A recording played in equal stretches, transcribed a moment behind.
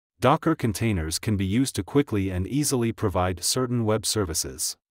Docker containers can be used to quickly and easily provide certain web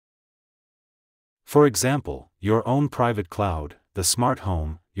services. For example, your own private cloud, the smart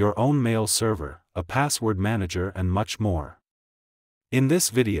home, your own mail server, a password manager and much more. In this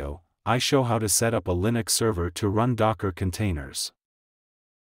video, I show how to set up a Linux server to run Docker containers.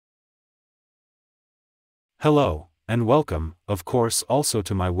 Hello, and welcome, of course, also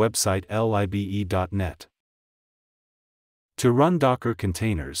to my website libe.net. To run Docker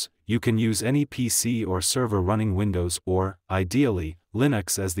containers, you can use any PC or server running Windows or, ideally,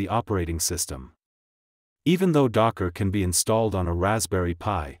 Linux as the operating system. Even though Docker can be installed on a Raspberry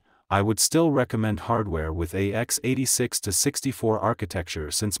Pi, I would still recommend hardware with a x86-64 architecture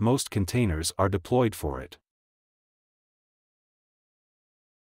since most containers are deployed for it.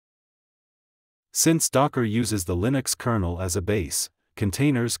 Since Docker uses the Linux kernel as a base,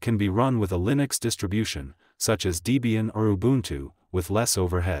 containers can be run with a Linux distribution, such as Debian or Ubuntu, with less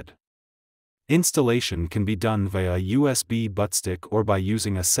overhead. Installation can be done via a USB bootstick or by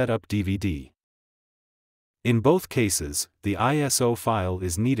using a setup DVD. In both cases, the ISO file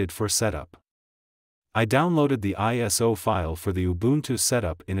is needed for setup. I downloaded the ISO file for the Ubuntu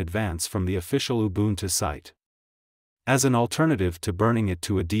setup in advance from the official Ubuntu site. As an alternative to burning it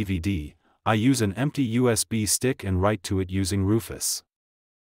to a DVD, I use an empty USB stick and write to it using Rufus.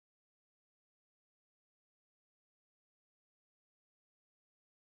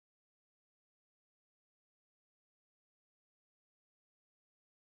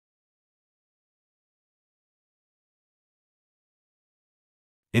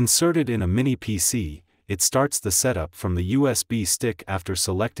 Inserted in a mini PC, it starts the setup from the USB stick after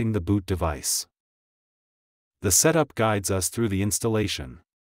selecting the boot device. The setup guides us through the installation.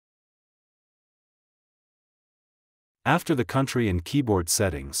 After the country and keyboard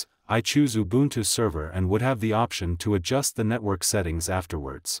settings, I choose Ubuntu server and would have the option to adjust the network settings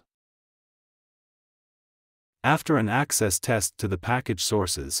afterwards. After an access test to the package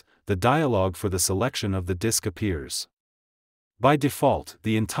sources, the dialog for the selection of the disk appears. By default,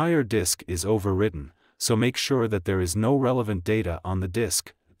 the entire disk is overwritten, so make sure that there is no relevant data on the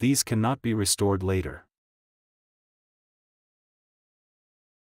disk. These cannot be restored later.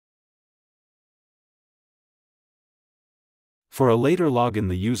 For a later login,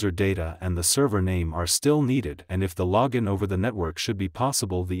 the user data and the server name are still needed, and if the login over the network should be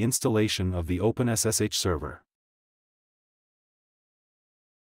possible, the installation of the OpenSSH server.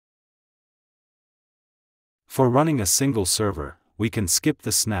 For running a single server, we can skip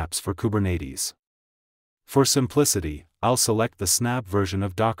the snaps for Kubernetes. For simplicity, I'll select the snap version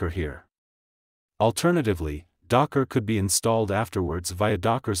of Docker here. Alternatively, Docker could be installed afterwards via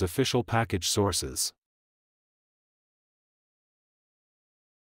Docker's official package sources.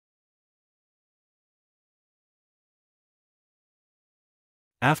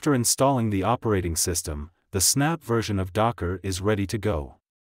 After installing the operating system, the snap version of Docker is ready to go.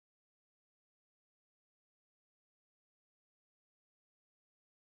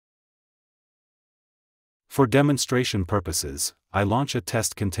 For demonstration purposes, I launch a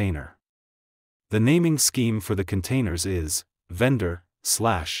test container. The naming scheme for the containers is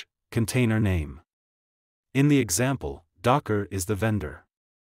vendor/container name. In the example, Docker is the vendor.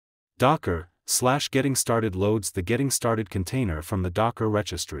 Docker/getting started loads the getting started container from the Docker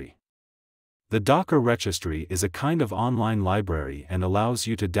registry. The Docker registry is a kind of online library and allows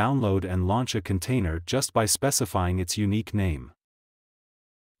you to download and launch a container just by specifying its unique name.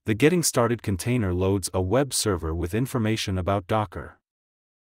 The Getting Started container loads a web server with information about Docker.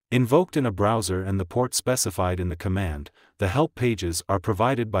 Invoked in a browser and the port specified in the command, the help pages are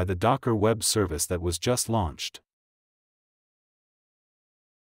provided by the Docker web service that was just launched.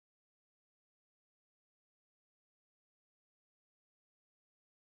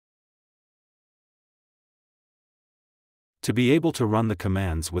 To be able to run the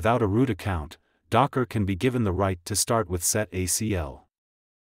commands without a root account, Docker can be given the right to start with setacl.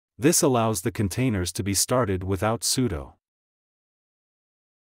 This allows the containers to be started without sudo.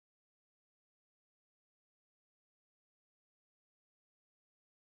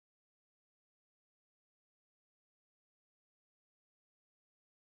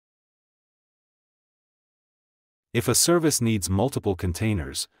 If a service needs multiple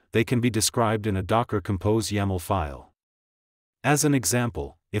containers, they can be described in a Docker Compose YAML file. As an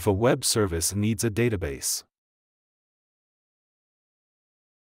example, if a web service needs a database.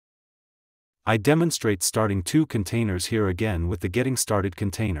 I demonstrate starting two containers here again with the Getting Started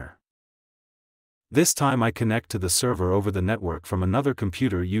container. This time I connect to the server over the network from another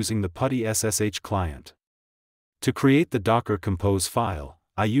computer using the PuTTY SSH client. To create the Docker Compose file,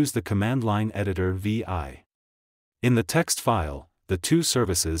 I use the command line editor vi. In the text file, the two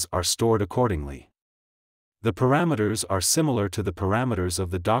services are stored accordingly. The parameters are similar to the parameters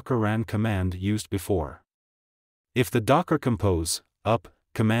of the docker ran command used before. If the docker compose up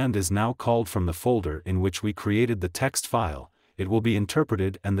command is now called from the folder in which we created the text file, it will be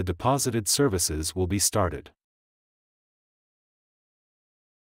interpreted and the deposited services will be started.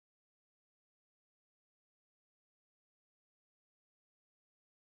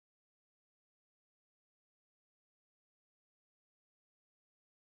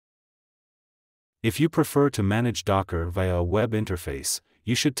 If you prefer to manage Docker via a web interface,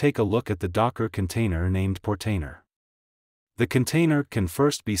 you should take a look at the Docker container named Portainer. The container can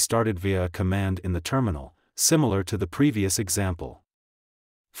first be started via a command in the terminal, similar to the previous example.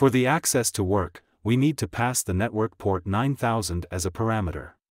 For the access to work, we need to pass the network port 9000 as a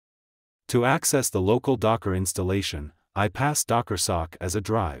parameter. To access the local Docker installation, I pass Docker sock as a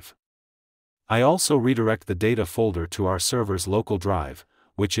drive. I also redirect the data folder to our server's local drive,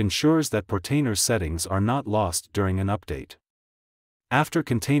 which ensures that Portainer settings are not lost during an update. After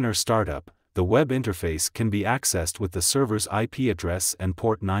container startup, the web interface can be accessed with the server's IP address and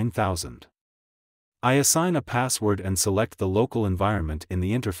port 9000. I assign a password and select the local environment in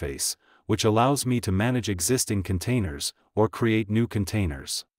the interface, which allows me to manage existing containers or create new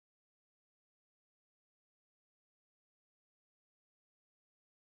containers.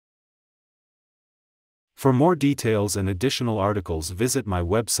 For more details and additional articles, visit my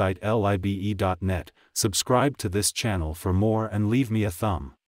website libe.net, subscribe to this channel for more and leave me a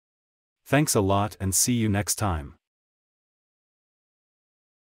thumb. Thanks a lot and see you next time.